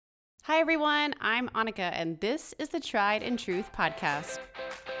Hi, everyone. I'm Annika, and this is the Tried and Truth podcast.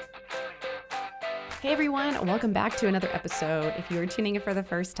 Hey, everyone. Welcome back to another episode. If you are tuning in for the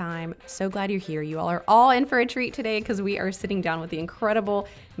first time, so glad you're here. You all are all in for a treat today because we are sitting down with the incredible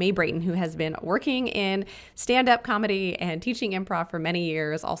May Brayton, who has been working in stand-up comedy and teaching improv for many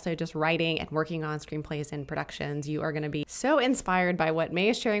years, also just writing and working on screenplays and productions. You are going to be so inspired by what May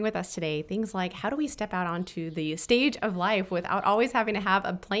is sharing with us today. Things like, how do we step out onto the stage of life without always having to have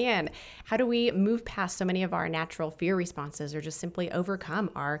a plan? How do we move past so many of our natural fear responses or just simply overcome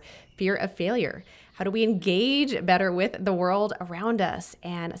our fear of failure? How do we engage better with the world around us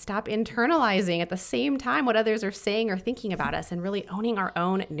and stop internalizing at the same time what others are saying or thinking about us and really owning our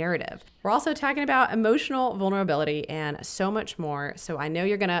own narrative? We're also talking about emotional vulnerability and so much more. So I know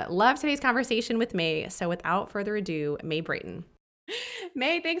you're going to love today's conversation with May. So without further ado, May Brayton.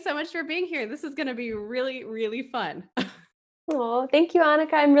 May, thanks so much for being here. This is going to be really, really fun. Oh, thank you,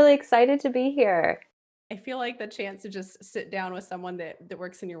 Annika. I'm really excited to be here. I feel like the chance to just sit down with someone that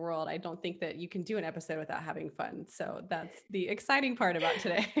works in your world, I don't think that you can do an episode without having fun. So that's the exciting part about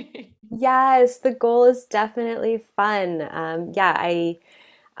today. Yes, the goal is definitely fun.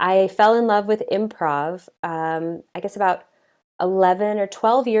 I fell in love with improv, I guess about 11 or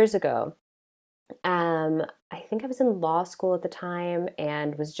 12 years ago. I think I was in law school at the time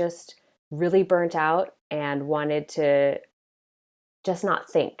and was just really burnt out and wanted to just not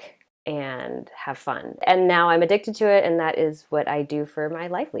think and have fun. And now I'm addicted to it, and that is what I do for my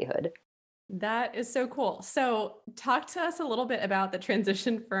livelihood. That is so cool. So talk to us a little bit about the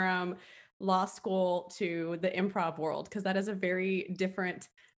transition from law school to the improv world, because that is a very different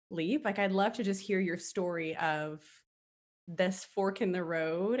leap. Like, I'd love to just hear your story of this fork in the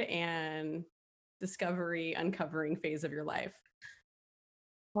road and discovery, uncovering phase of your life.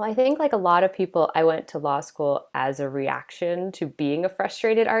 Well, I think like a lot of people, I went to law school as a reaction to being a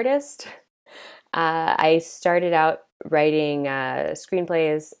frustrated artist. I started out writing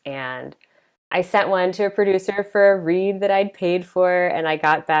screenplays, and I sent one to a producer for a read that I'd paid for, and I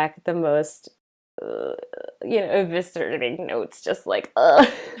got back the most, uh, eviscerating notes, just like, ugh.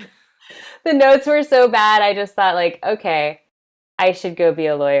 The notes were so bad, I just thought like, okay, I should go be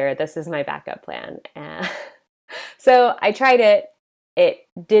a lawyer. This is my backup plan. And so I tried it. It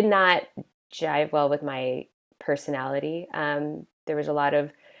did not jive well with my personality. There was a lot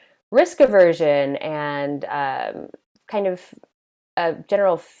of risk aversion and kind of a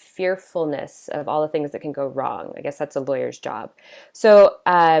general fearfulness of all the things that can go wrong. I guess that's a lawyer's job. So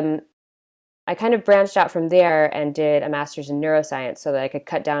I kind of branched out from there and did a master's in neuroscience so that I could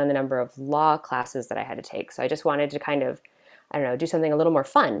cut down the number of law classes that I had to take. So I just wanted to kind of, I don't know, do something a little more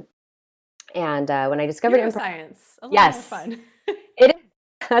fun. And when I discovered improv, Neuroscience, a little more yes, fun. it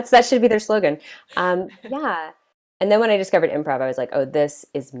is. That should be their slogan. Yeah. And then when I discovered improv, I was like, oh, this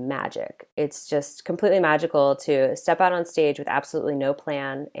is magic. It's just completely magical to step out on stage with absolutely no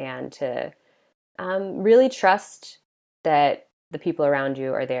plan and to really trust that the people around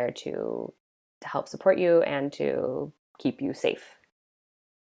you are there to help support you and to keep you safe.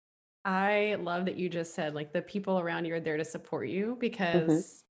 I love that you just said like the people around you are there to support you, Hmm.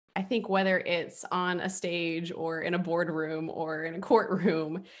 because I think whether it's on a stage or in a boardroom or in a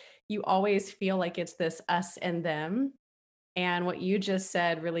courtroom, you always feel like it's this us and them. And what you just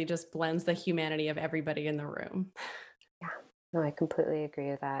said really just blends the humanity of everybody in the room. Yeah, no, I completely agree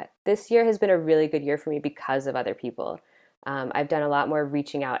with that. This year has been a really good year for me because of other people. I've done a lot more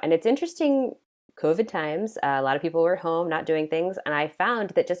reaching out, and it's interesting. COVID times, a lot of people were home, not doing things, and I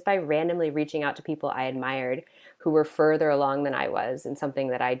found that just by randomly reaching out to people I admired who were further along than I was in something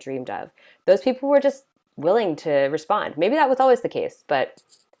that I dreamed of, those people were just willing to respond. Maybe that was always the case, but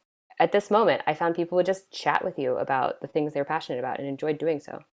at this moment, I found people would just chat with you about the things they're passionate about and enjoyed doing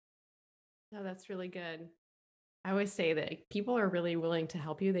so. No, that's really good. I always say that like, people are really willing to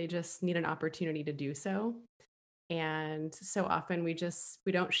help you. They just need an opportunity to do so. And so often we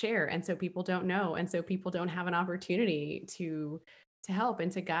don't share. And so people don't know. And so people don't have an opportunity to help and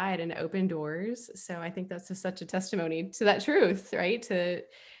to guide and open doors. So I think that's just such a testimony to that truth, right? To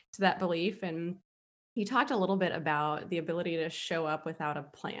that belief. And you talked a little bit about the ability to show up without a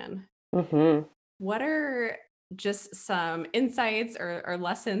plan. Hmm. What are just some insights or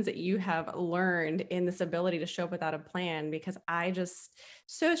lessons that you have learned in this ability to show up without a plan? Because I just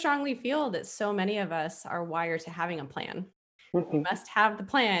so strongly feel that so many of us are wired to having a plan. We Hmm. must have the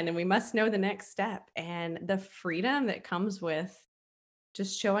plan and we must know the next step and the freedom that comes with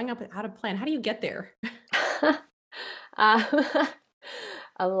just showing up without a plan. How do you get there? uh,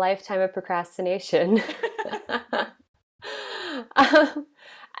 a lifetime of procrastination. um,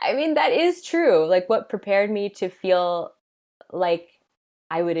 I mean, that is true. Like, what prepared me to feel like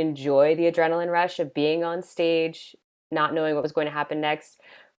I would enjoy the adrenaline rush of being on stage, not knowing what was going to happen next,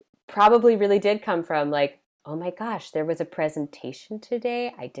 probably really did come from like, oh my gosh, there was a presentation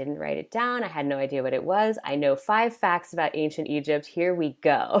today. I didn't write it down. I had no idea what it was. I know 5 facts about ancient Egypt. Here we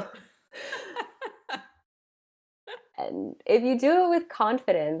go. And if you do it with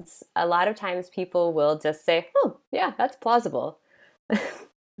confidence, a lot of times people will just say, oh, yeah, that's plausible.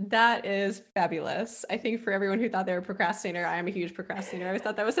 That is fabulous. I think for everyone who thought they were a procrastinator, I am a huge procrastinator. I always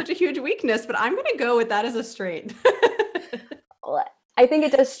thought that was such a huge weakness, but I'm going to go with that as a strength. I think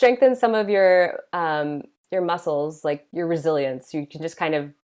it does strengthen some of your muscles, like your resilience. You can just kind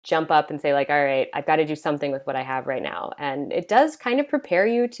of jump up and say like, all right, I've got to do something with what I have right now. And it does kind of prepare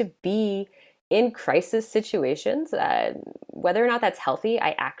you to be in crisis situations. Whether or not that's healthy,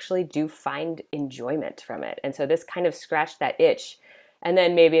 I actually do find enjoyment from it. And so this kind of scratched that itch. And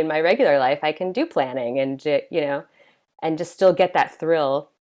then maybe in my regular life, I can do planning and, and just still get that thrill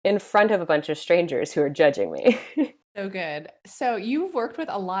in front of a bunch of strangers who are judging me. So good. So you've worked with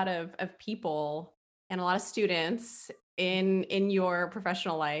a lot of people and a lot of students in your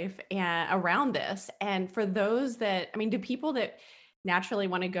professional life and around this. And for those that, I mean, do people that naturally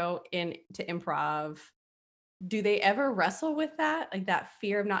want to go into improv, do they ever wrestle with that? Like that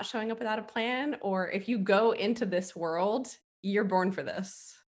fear of not showing up without a plan? Or if you go into this world, you're born for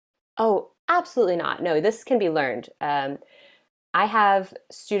this? Oh, absolutely not. No, this can be learned. I have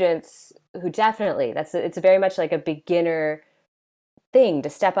students who definitely, it's very much like a beginner thing to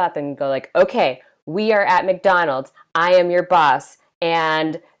step up and go like, okay, we are at McDonald's. I am your boss,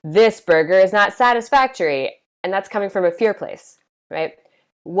 and this burger is not satisfactory. And that's coming from a fear place, right?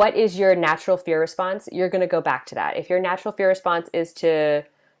 What is your natural fear response? You're going to go back to that. If your natural fear response is to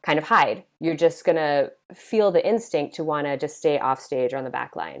kind of hide, you're just going to feel the instinct to want to just stay off stage or on the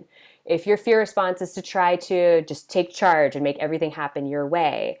back line. If your fear response is to try to just take charge and make everything happen your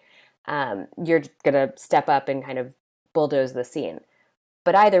way, you're going to step up and kind of bulldoze the scene.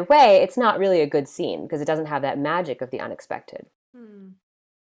 But either way, it's not really a good scene because it doesn't have that magic of the unexpected.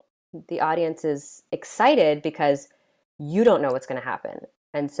 The audience is excited because you don't know what's going to happen.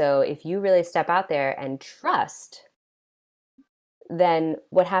 And so if you really step out there and trust, then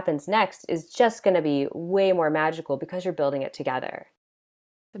what happens next is just going to be way more magical because you're building it together.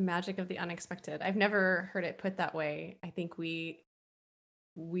 The magic of the unexpected. I've never heard it put that way. I think we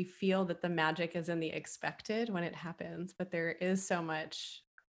feel that the magic is in the expected when it happens, but there is so much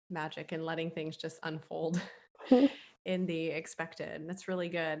magic in letting things just unfold in the expected. That's really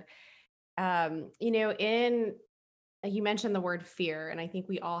good. You mentioned the word fear, and I think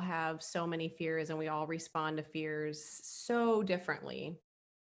we all have so many fears and we all respond to fears so differently,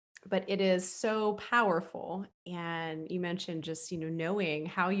 but it is so powerful. And you mentioned just, knowing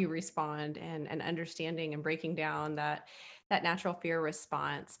how you respond and understanding and breaking down that natural fear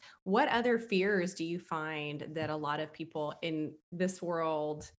response. What other fears do you find that a lot of people in this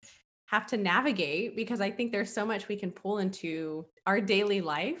world have to navigate? Because I think there's so much we can pull into our daily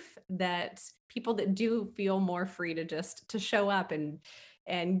life that people that do feel more free to show up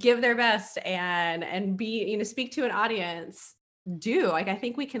and give their best and be, speak to an audience do. Like, I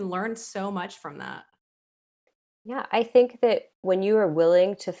think we can learn so much from that. Yeah, I think that when you are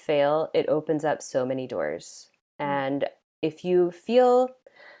willing to fail, it opens up so many doors. And if you feel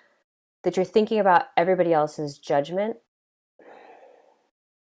that you're thinking about everybody else's judgment,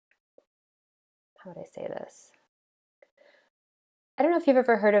 how would I say this? I don't know if you've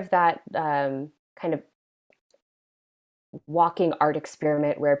ever heard of that kind of walking art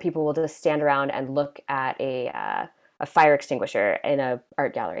experiment where people will just stand around and look at a fire extinguisher in a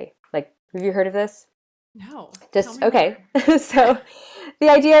art gallery. Like, have you heard of this? No. Just okay. So the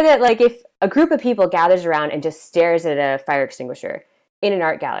idea that like if a group of people gathers around and just stares at a fire extinguisher in an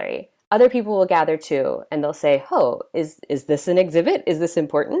art gallery, other people will gather too and they'll say, "Oh, is this an exhibit? Is this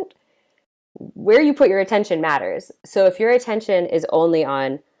important?" Where you put your attention matters. So if your attention is only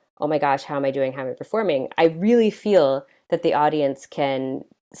on, "Oh my gosh, how am I doing? How am I performing?" I really feel that the audience can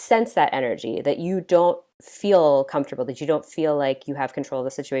sense that energy, that you don't feel comfortable, that you don't feel like you have control of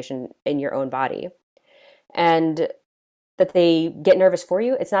the situation in your own body. And that they get nervous for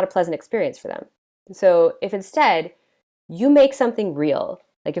you, it's not a pleasant experience for them. So if instead you make something real,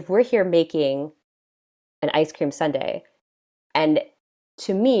 like if we're here making an ice cream sundae, and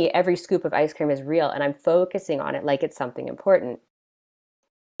to me, every scoop of ice cream is real, and I'm focusing on it like it's something important,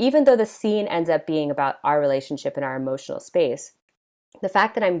 even though the scene ends up being about our relationship and our emotional space, the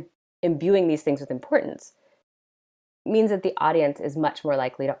fact that I'm imbuing these things with importance means that the audience is much more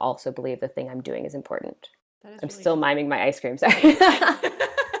likely to also believe the thing I'm doing is important. I'm really still miming my ice cream. Sorry.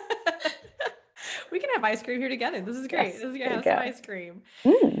 We can have ice cream here together. This is great. Yes, This is gonna there you have some go. ice cream.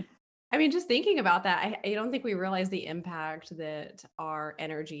 Mm. I mean, just thinking about that, I don't think we realize the impact that our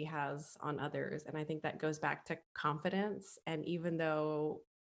energy has on others. And I think that goes back to confidence. And even though,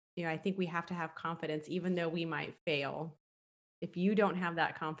 I think we have to have confidence, even though we might fail. If you don't have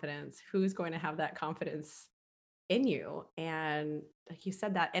that confidence, who's going to have that confidence in you? And like you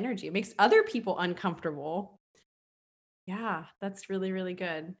said, that energy, it makes other people uncomfortable. Yeah, that's really, really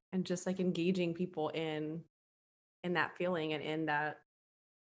good. And just like engaging people in that feeling and in that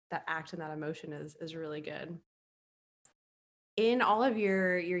act and that emotion is really good. In all of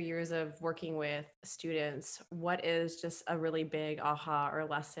your years of working with students, what is just a really big aha or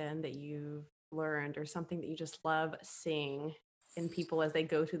lesson that you've learned or something that you just love seeing in people as they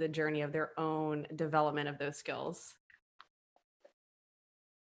go through the journey of their own development of those skills?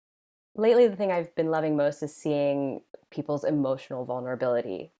 Lately, the thing I've been loving most is seeing people's emotional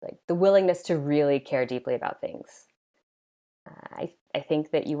vulnerability, like the willingness to really care deeply about things. I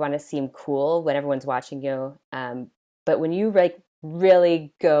think that you want to seem cool when everyone's watching you, but when you like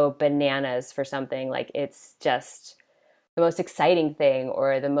really go bananas for something, like it's just the most exciting thing,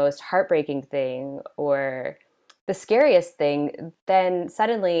 or the most heartbreaking thing, or the scariest thing, then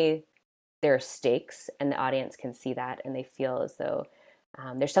suddenly there are stakes, and the audience can see that, and they feel as though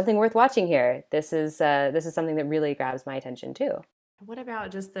there's something worth watching here. This is something that really grabs my attention too. What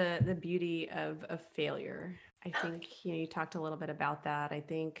about just the beauty of failure? I think you talked a little bit about that. I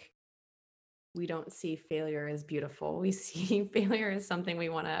think we don't see failure as beautiful. We see failure as something we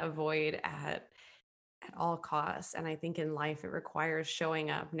want to avoid at all costs. And I think in life it requires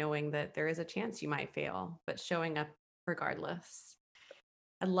showing up, knowing that there is a chance you might fail, but showing up regardless.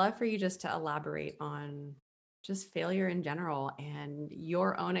 I'd love for you just to elaborate on just failure in general and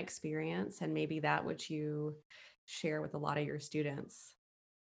your own experience and maybe that which you share with a lot of your students.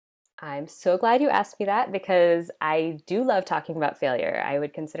 I'm so glad you asked me that, because I do love talking about failure. I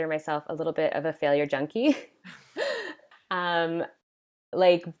would consider myself a little bit of a failure junkie. um,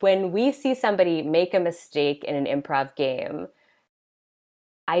 like when we see somebody make a mistake in an improv game,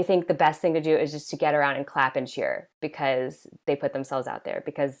 I think the best thing to do is just to get around and clap and cheer, because they put themselves out there,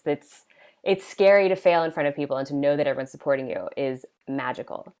 because it's scary to fail in front of people, and to know that everyone's supporting you is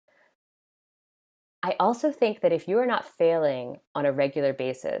magical. I also think that if you are not failing on a regular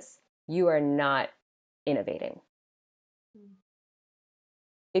basis, you are not innovating. Mm.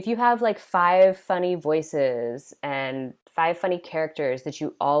 If you have like five funny voices and five funny characters that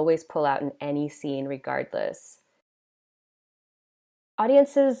you always pull out in any scene, regardless,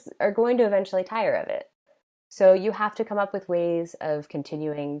 audiences are going to eventually tire of it. So you have to come up with ways of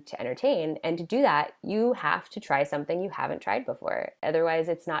continuing to entertain. And to do that, you have to try something you haven't tried before. Otherwise,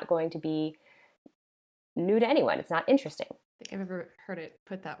 it's not going to be new to anyone. It's not interesting. Think I've ever heard it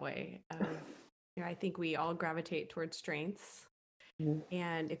put that way. Of, I think we all gravitate towards strengths. Mhm.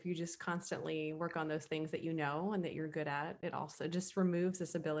 And if you just constantly work on those things that you know and that you're good at, it also just removes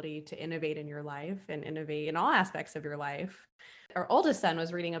this ability to innovate in your life and innovate in all aspects of your life. Our oldest son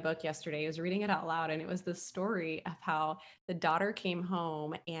was reading a book yesterday. He was reading it out loud, and it was this story of how the daughter came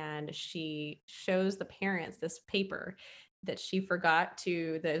home and she shows the parents this paper that she forgot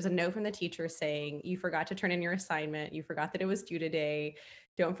to, there was a note from the teacher saying, you forgot to turn in your assignment. You forgot that it was due today.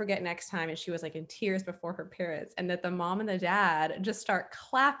 Don't forget next time. And she was like in tears before her parents, and that the mom and the dad just start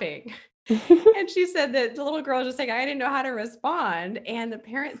clapping. And she said that the little girl just like, I didn't know how to respond. And the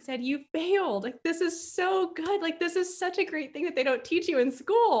parent said, you failed. Like, this is so good. Like, this is such a great thing that they don't teach you in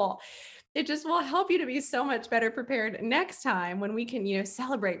school. It just will help you to be so much better prepared next time when we can,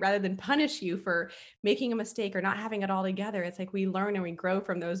 celebrate rather than punish you for making a mistake or not having it all together. It's like we learn and we grow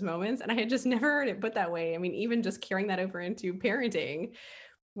from those moments. And I had just never heard it put that way. I mean, even just carrying that over into parenting,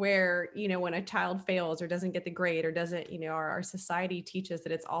 where when a child fails or doesn't get the grade or doesn't, our society teaches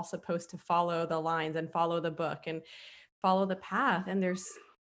that it's all supposed to follow the lines and follow the book and follow the path, and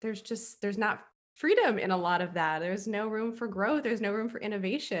there's not freedom in a lot of that. There's no room for growth, there's no room for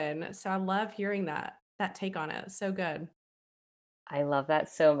innovation. So I love hearing that take on it. So good. I love that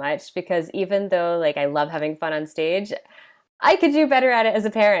so much, because even though like I love having fun on stage, I could do better at it as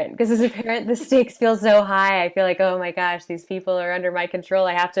a parent, because as a parent the stakes feel so high. I feel like, oh my gosh, these people are under my control.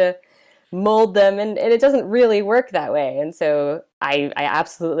 I have to mold them, and it doesn't really work that way. And so I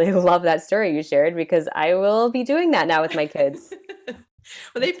absolutely love that story you shared, because I will be doing that now with my kids.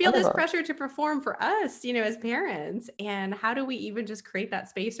 Well, they That's feel this wonderful. pressure to perform for us, as parents. And how do we even just create that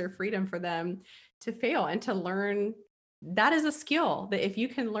space or freedom for them to fail and to learn? That is a skill that if you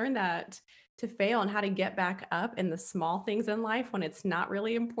can learn that to fail and how to get back up in the small things in life when it's not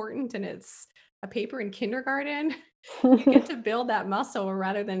really important and it's a paper in kindergarten, you get to build that muscle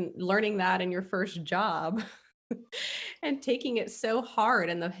rather than learning that in your first job and taking it so hard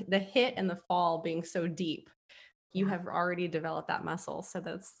and the hit and the fall being so deep. You Yeah. have already developed that muscle. So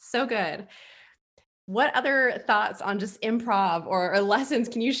that's so good. What other thoughts on just improv or lessons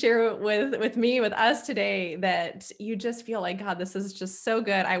can you share with me, with us today that you just feel like, God, this is just so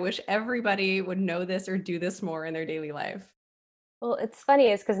good. I wish everybody would know this or do this more in their daily life. Well, it's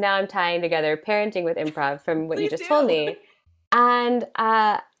funny is because now I'm tying together parenting with improv from what you Please just told do. me. And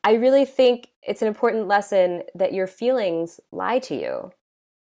I really think it's an important lesson that your feelings lie to you.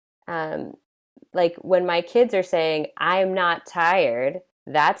 Um, like when my kids are saying, I'm not tired,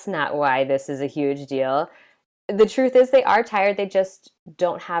 that's not why this is a huge deal. The truth is they are tired, they just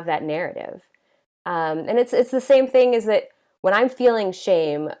don't have that narrative. And it's the same thing as that when I'm feeling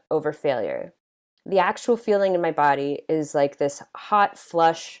shame over failure, the actual feeling in my body is like this hot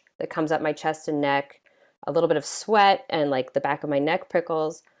flush that comes up my chest and neck, a little bit of sweat, and like the back of my neck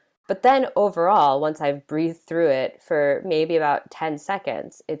prickles. But then overall, once I've breathed through it for maybe about 10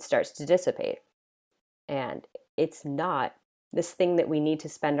 seconds, it starts to dissipate. And it's not this thing that we need to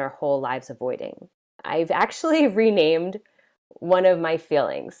spend our whole lives avoiding. I've actually renamed one of my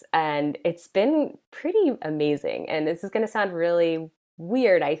feelings, and it's been pretty amazing. And this is going to sound really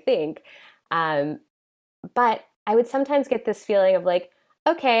weird, I think. Um, but I would sometimes get this feeling of like,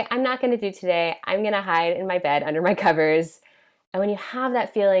 okay, I'm not going to do today. I'm going to hide in my bed under my covers. And when you have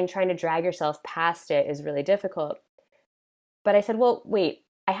that feeling, trying to drag yourself past it is really difficult. But I said, well, wait,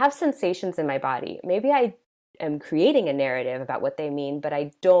 I have sensations in my body. Maybe I am creating a narrative about what they mean, but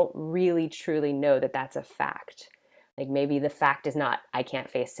I don't really truly know that that's a fact. Like maybe the fact is not, I can't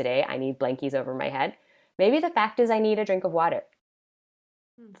face today. I need blankies over my head. Maybe the fact is, I need a drink of water.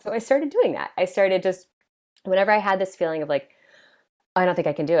 Hmm. So I started doing that. I started just, whenever I had this feeling of like, I don't think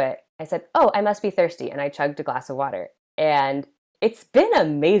I can do it, I said, oh, I must be thirsty. And I chugged a glass of water. And it's been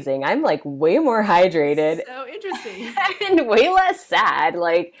amazing. I'm like way more hydrated So interesting. and way less sad.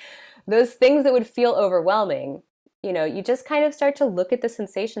 Like those things that would feel overwhelming, you just kind of start to look at the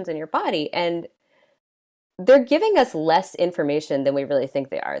sensations in your body, and they're giving us less information than we really think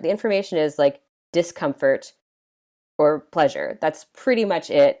they are. The information is like discomfort or pleasure. That's pretty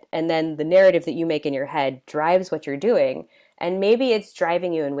much it. And then the narrative that you make in your head drives what you're doing. And maybe it's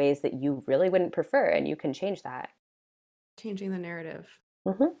driving you in ways that you really wouldn't prefer, and you can change that. Changing the narrative,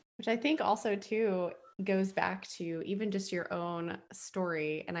 Mm-hmm. which I think also too goes back to even just your own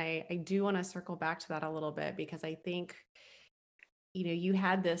story. And I do want to circle back to that a little bit because I think, you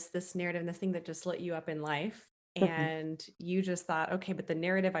had this narrative and this thing that just lit you up in life. Mm-hmm. And you just thought, okay, but the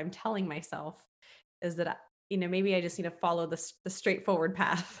narrative I'm telling myself is that, maybe I just need to follow the straightforward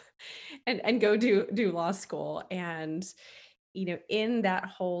path and go do law school. And, in that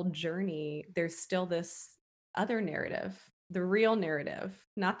whole journey, there's still this other narrative, the real narrative,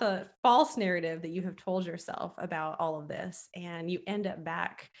 not the false narrative that you have told yourself about all of this. And you end up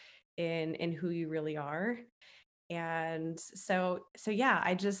back in who you really are. And so yeah,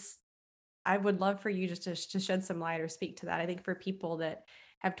 I would love for you just to shed some light or speak to that. I think for people that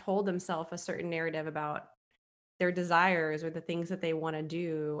have told themselves a certain narrative about their desires or the things that they want to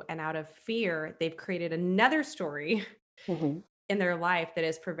do, and out of fear, they've created another story Mm-hmm. in their life that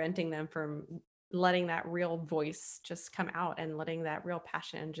is preventing them from letting that real voice just come out and letting that real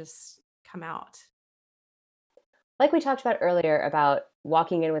passion just come out. Like we talked about earlier about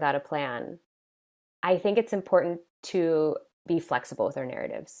walking in without a plan, I think it's important to be flexible with our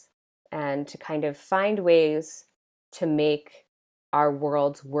narratives and to kind of find ways to make our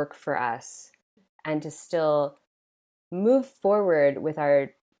worlds work for us, and to still move forward with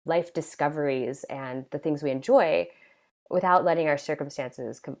our life discoveries and the things we enjoy without letting our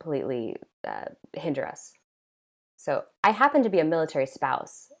circumstances completely hinder us. So I happen to be a military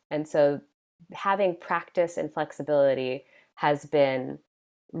spouse. And so having practice and flexibility has been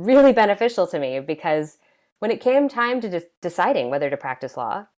really beneficial to me, because when it came time to deciding whether to practice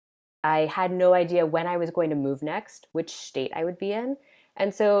law, I had no idea when I was going to move next, which state I would be in.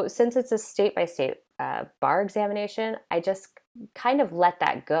 And so, since it's a state by state bar examination, I just kind of let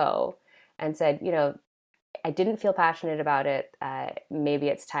that go and said, I didn't feel passionate about it. Maybe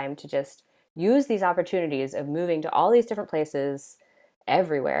it's time to just use these opportunities of moving to all these different places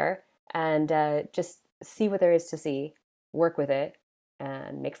everywhere, and just see what there is to see, work with it,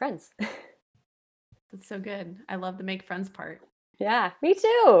 and make friends. That's so good. I love the make friends part. Yeah, me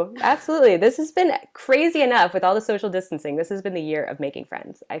too. Absolutely. This has been crazy enough with all the social distancing. This has been the year of making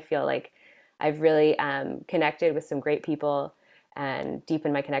friends. I feel like I've really connected with some great people and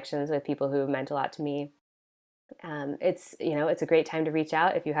deepened my connections with people who have meant a lot to me. It's a great time to reach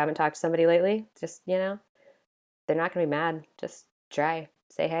out if you haven't talked to somebody lately. Just, they're not going to be mad. Just try,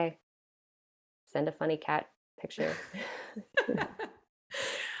 say hey, send a funny cat picture.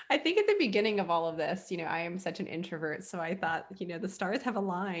 I think at the beginning of all of this, I am such an introvert. So I thought, the stars have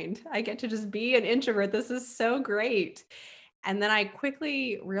aligned. I get to just be an introvert. This is so great. And then I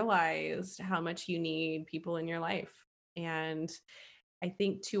quickly realized how much you need people in your life. And I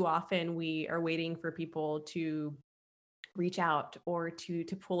think too often we are waiting for people to reach out or to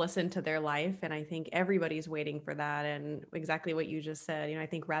pull us into their life. And I think everybody's waiting for that. And exactly what you just said, I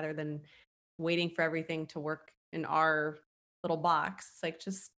think rather than waiting for everything to work in our little box, it's like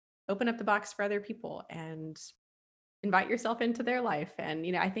just open up the box for other people and invite yourself into their life. And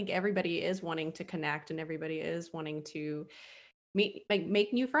I think everybody is wanting to connect and everybody is wanting to meet, like,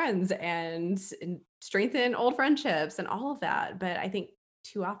 make new friends and strengthen old friendships and all of that. But I think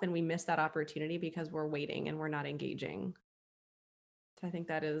too often we miss that opportunity because we're waiting and we're not engaging. So I think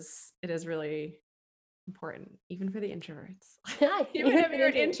it is really important, even for the introverts. Yeah, Even even if for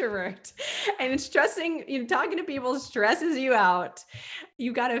you're the an introvert. introvert and it's stressing, talking to people stresses you out,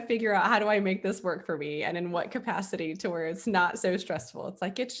 you got to figure out, how do I make this work for me? And in what capacity to where it's not so stressful. It's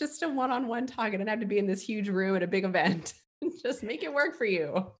like, it's just a one-on-one talk. It doesn't have to be in this huge room at a big event. Just make it work for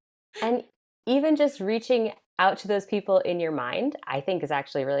you. And even just reaching out to those people in your mind, I think is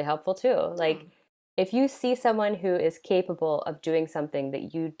actually really helpful too. Like, Hmm. if you see someone who is capable of doing something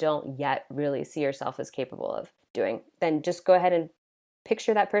that you don't yet really see yourself as capable of doing, then just go ahead and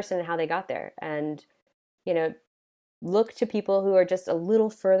picture that person and how they got there. And, you know, look to people who are just a little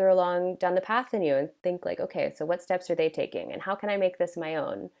further along down the path than you and think like, okay, so what steps are they taking and how can I make this my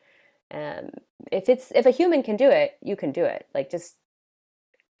own? Um, if a human can do it, you can do it. Like, just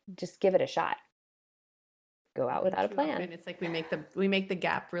give it a shot. Go I out think without a too plan. often it's like we make the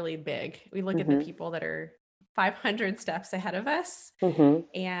gap really big. We look at the Mm-hmm. people that are 500 steps ahead of us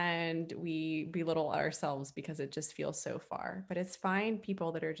Mm-hmm. and we belittle ourselves because it just feels so far. But it's find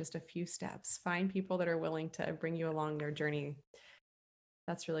people that are just a few steps. Find people that are willing to bring you along their journey.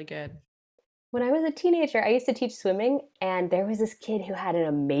 That's really good. When I was a teenager, I used to teach swimming, and there was this kid who had an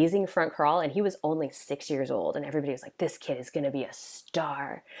amazing front crawl, and he was only 6 years old. And everybody was like, this kid is going to be a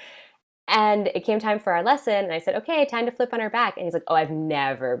star. And it came time for our lesson, and I said, okay, time to flip on our back. And he's like, oh, I've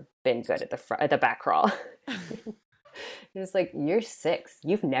never been good at the back crawl. It's like, you're 6.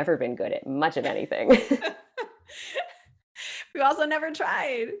 You've never been good at much of anything. We also never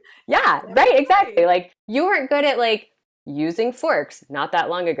tried. Yeah, Never right, exactly. tried. Like, you weren't good at like using forks not that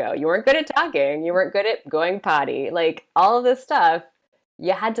long ago. You weren't good at talking. You weren't good at going potty. Like, all of this stuff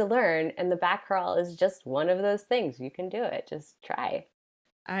you had to learn, and the back crawl is just one of those things. You can do it. Just try.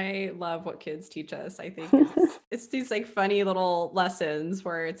 I love what kids teach us. I think it's these like funny little lessons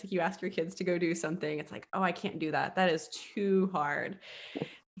where it's like you ask your kids to go do something. It's like, oh, I can't do that. That is too hard.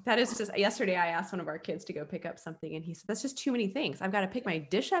 That is just yesterday I asked one of our kids to go pick up something and he said, that's just too many things. I've got to pick my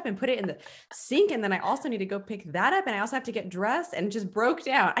dish up and put it in the sink. And then I also need to go pick that up. And I also have to get dressed and just broke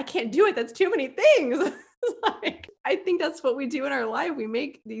down. I can't do it. That's too many things. Like, I think that's what we do in our life. We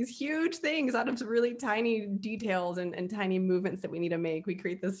make these huge things out of really tiny details and tiny movements that we need to make. We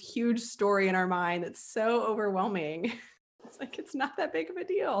create this huge story in our mind that's so overwhelming. It's like, it's not that big of a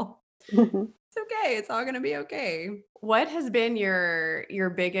deal. It's okay. It's all going to be okay. What has been your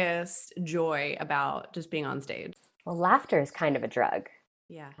biggest joy about just being on stage? Well, laughter is kind of a drug.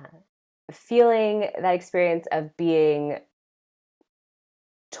 Yeah. Feeling that experience of being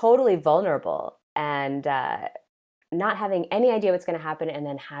totally vulnerable and not having any idea what's going to happen, and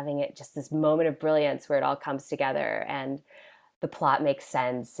then having it just this moment of brilliance where it all comes together and the plot makes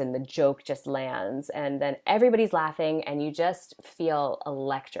sense and the joke just lands and then everybody's laughing and you just feel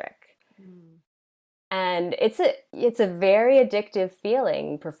electric. Mm. And it's a very addictive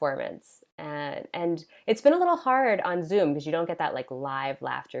feeling performance, and it's been a little hard on Zoom because you don't get that like live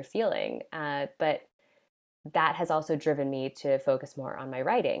laughter feeling, but that has also driven me to focus more on my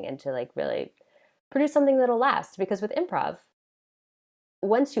writing and to like really produce something that'll last, because with improv,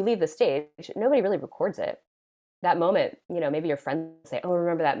 once you leave the stage, nobody really records it. That moment, maybe your friends say, oh,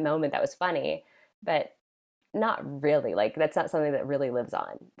 remember that moment, that was funny, but not really. Like, that's not something that really lives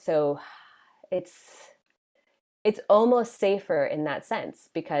on. So it's it's almost safer in that sense,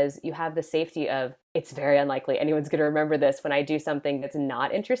 because you have the safety of, it's very unlikely anyone's going to remember this when I do something that's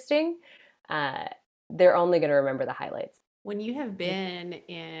not interesting. uh, they're only going to remember the highlights. When you have been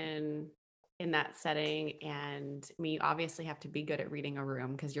in that setting, and I mean, you obviously have to be good at reading a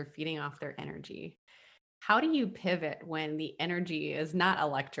room because you're feeding off their energy. How do you pivot when the energy is not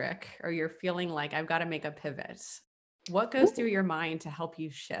electric or you're feeling like I've got to make a pivot? What goes through Ooh. your mind to help you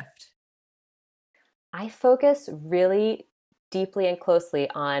shift? I focus really deeply and closely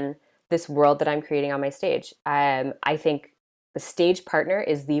on this world that I'm creating on my stage. I think the stage partner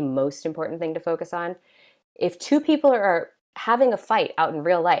is the most important thing to focus on. If two people are having a fight out in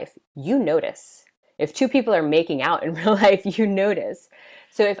real life, you notice. If two people are making out in real life, you notice.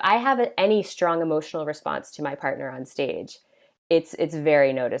 So if I have any strong emotional response to my partner on stage, it's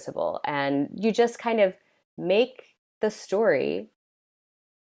very noticeable, and you just kind of make the story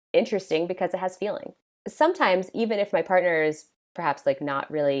interesting because it has feeling. Sometimes, even if my partner is perhaps like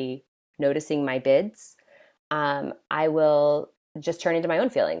not really noticing my bids, I will just turn into my own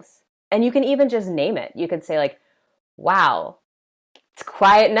feelings. And you can even just name it. You could say, like, wow, it's a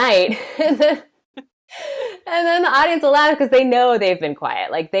quiet night. And then the audience will laugh because they know they've been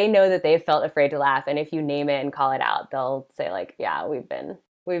quiet. Like they know that they've felt afraid to laugh. And if you name it and call it out, they'll say, like, yeah, we've been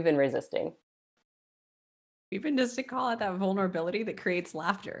resisting. Even just to call it that vulnerability that creates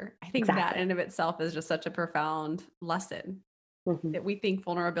laughter. I think that Exactly. in of itself is just such a profound lesson Hmm. that we think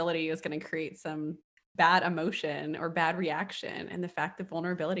vulnerability is going to create some bad emotion or bad reaction. And the fact that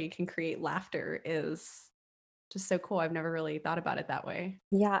vulnerability can create laughter is just so cool. I've never really thought about it that way.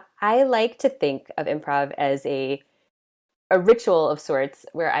 Yeah, I like to think of improv as a ritual of sorts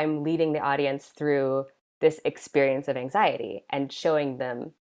where I'm leading the audience through this experience of anxiety and showing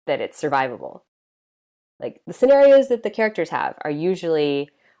them that it's survivable. Like the scenarios that the characters have are usually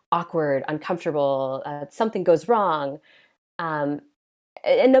awkward, uncomfortable, something goes wrong. Um,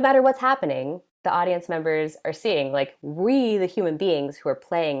 and no matter what's happening, the audience members are seeing, like, we, the human beings who are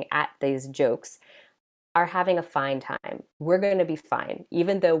playing at these jokes, are having a fine time. We're going to be fine,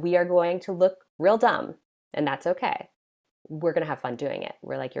 even though we are going to look real dumb, and that's okay. We're going to have fun doing it.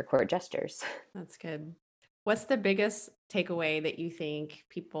 We're like your court gestures. That's good. What's the biggest takeaway that you think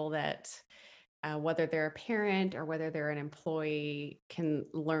people that, whether they're a parent or whether they're an employee, can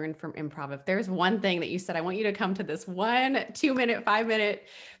learn from improv? If there's one thing that you said, I want you to come to this one 2 minute, 5 minute,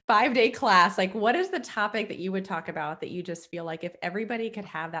 5 day class, like what is the topic that you would talk about that you just feel like if everybody could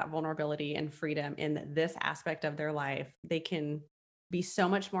have that vulnerability and freedom in this aspect of their life, they can be so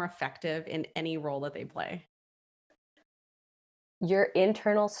much more effective in any role that they play? Your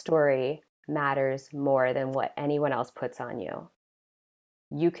internal story matters more than what anyone else puts on you.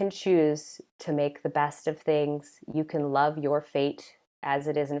 You can choose to make the best of things. You can love your fate as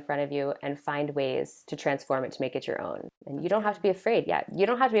it is in front of you and find ways to transform it to make it your own. And you That's don't have to good. be afraid. Yeah, you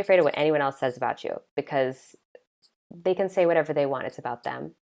don't have to be afraid of what anyone else says about you because they can say whatever they want. It's about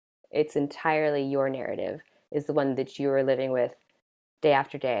them. It's entirely your narrative, is the one that you are living with day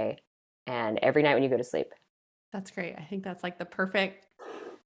after day and every night when you go to sleep. That's great. I think that's like the perfect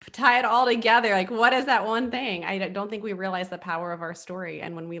tie it all together. Like, what is that one thing? I don't think we realize the power of our story.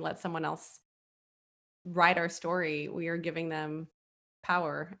 And when we let someone else write our story, we are giving them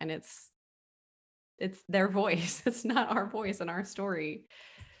power and it's their voice. It's not our voice and our story.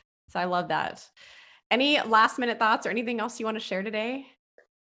 So I love that. Any last minute thoughts or anything else you want to share today?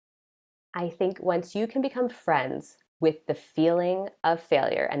 I think once you can become friends with the feeling of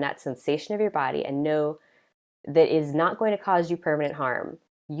failure and that sensation of your body and know that is not going to cause you permanent harm,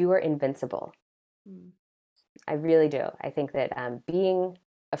 you are invincible. Mm. I really do. I think that being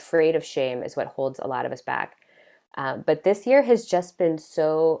afraid of shame is what holds a lot of us back. But this year has just been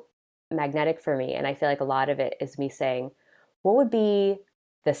so magnetic for me. And I feel like a lot of it is me saying, what would be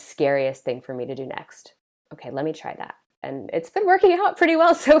the scariest thing for me to do next? Okay, let me try that. And it's been working out pretty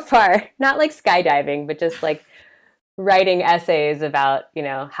well so far. Not like skydiving, but just like writing essays about,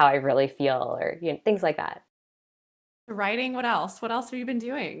 how I really feel or things like that. Writing, what else? What else have you been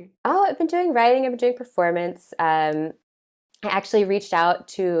doing? Oh, I've been doing writing, I've been doing performance. I actually reached out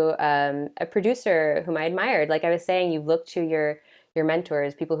to a producer whom I admired. Like I was saying, you look to your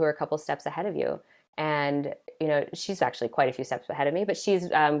mentors, people who are a couple steps ahead of you, and she's actually quite a few steps ahead of me. But she's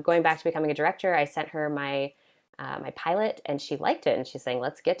going back to becoming a director. I sent her my pilot, and she liked it, and she's saying,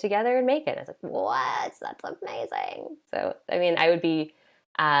 "Let's get together and make it." And I was like, "What? That's amazing!" So, I mean, I would be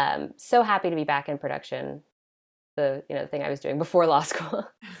so happy to be back in production. The thing I was doing before law school.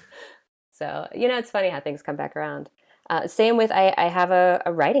 So, it's funny how things come back around. Same with I have a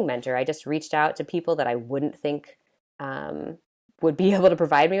writing mentor. I just reached out to people that I wouldn't think um, would be able to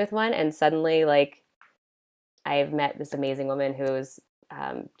provide me with one, and suddenly, like, I've met this amazing woman who's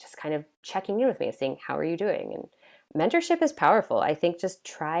just kind of checking in with me, saying, "How are you doing?" And mentorship is powerful. I think just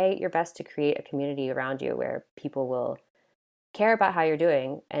try your best to create a community around you where people will care about how you're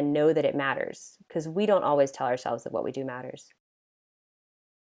doing and know that it matters, because we don't always tell ourselves that what we do matters.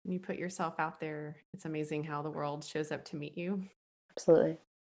 When you put yourself out there, it's amazing how the world shows up to meet you. Absolutely.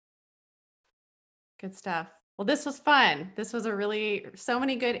 Good stuff. Well, this was fun. This was a really so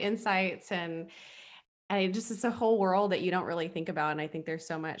many good insights, and And it's a whole world that you don't really think about. And I think there's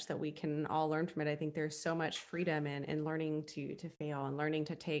so much that we can all learn from it. I think there's so much freedom in learning to fail and learning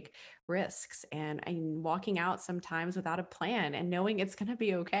to take risks and walking out sometimes without a plan and knowing it's going to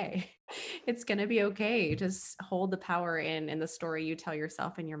be okay. It's going to be okay. Just hold the power in the story you tell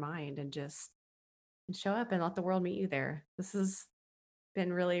yourself in your mind and just show up and let the world meet you there. This has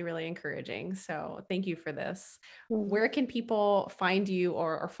been really, really encouraging. So thank you for this. Mm. Where can people find you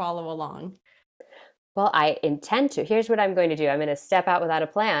or follow along? Well, I intend to. Here's what I'm going to do. I'm going to step out without a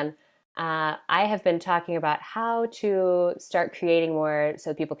plan. I have been talking about how to start creating more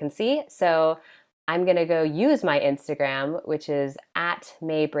so people can see. So I'm going to go use my Instagram, which is at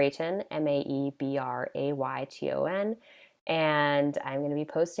May Brayton, MaeBrayton. And I'm going to be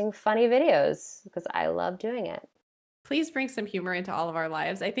posting funny videos because I love doing it. Please bring some humor into all of our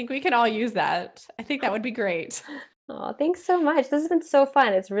lives. I think we can all use that. I think that would be great. Oh, thanks so much. This has been so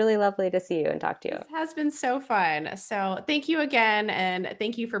fun. It's really lovely to see you and talk to you. It has been so fun. So thank you again. And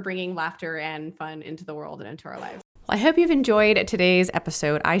thank you for bringing laughter and fun into the world and into our lives. Well, I hope you've enjoyed today's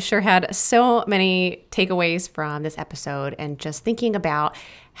episode. I sure had so many takeaways from this episode and just thinking about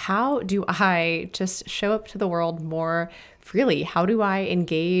how do I just show up to the world more freely? How do I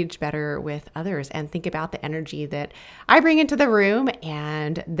engage better with others and think about the energy that I bring into the room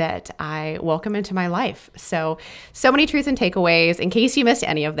and that I welcome into my life? So many truths and takeaways. In case you missed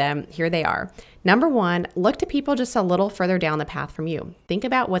any of them, here they are. Number one, look to people just a little further down the path from you. Think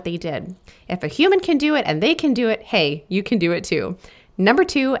about what they did. If a human can do it and they can do it, hey, you can do it too. Number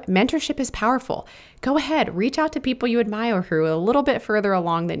two, mentorship is powerful. Go ahead, reach out to people you admire who are a little bit further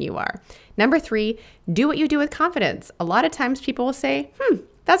along than you are. Number three, do what you do with confidence. A lot of times people will say,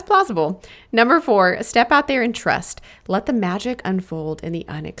 that's plausible. Number four, step out there and trust. Let the magic unfold in the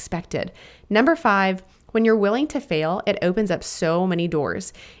unexpected. Number five, when you're willing to fail, it opens up so many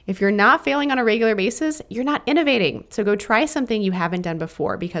doors. If you're not failing on a regular basis, you're not innovating. So go try something you haven't done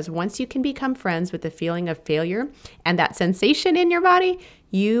before, because once you can become friends with the feeling of failure and that sensation in your body,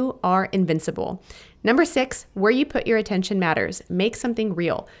 you are invincible. Number six, where you put your attention matters. Make something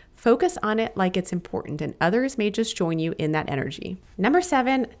real. Focus on it like it's important, and others may just join you in that energy. Number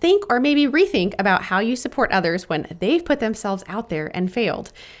seven, think or maybe rethink about how you support others when they've put themselves out there and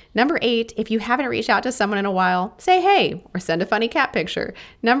failed. Number eight, if you haven't reached out to someone in a while, say hey or send a funny cat picture.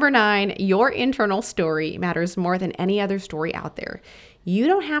 Number nine, your internal story matters more than any other story out there. You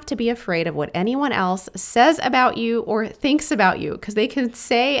don't have to be afraid of what anyone else says about you or thinks about you, because they can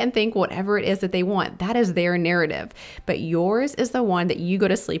say and think whatever it is that they want. That is their narrative. But yours is the one that you go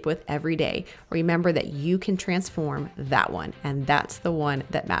to sleep with every day. Remember that you can transform that one, and that's the one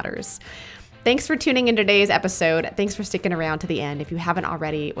that matters. Thanks for tuning in today's episode. Thanks for sticking around to the end. If you haven't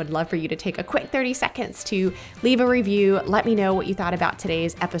already, would love for you to take a quick 30 seconds to leave a review. Let me know what you thought about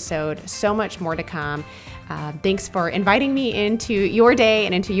today's episode. So much more to come. Thanks for inviting me into your day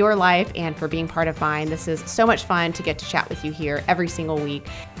and into your life and for being part of mine. This is so much fun to get to chat with you here every single week.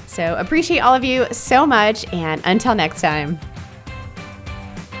 So appreciate all of you so much, and until next time.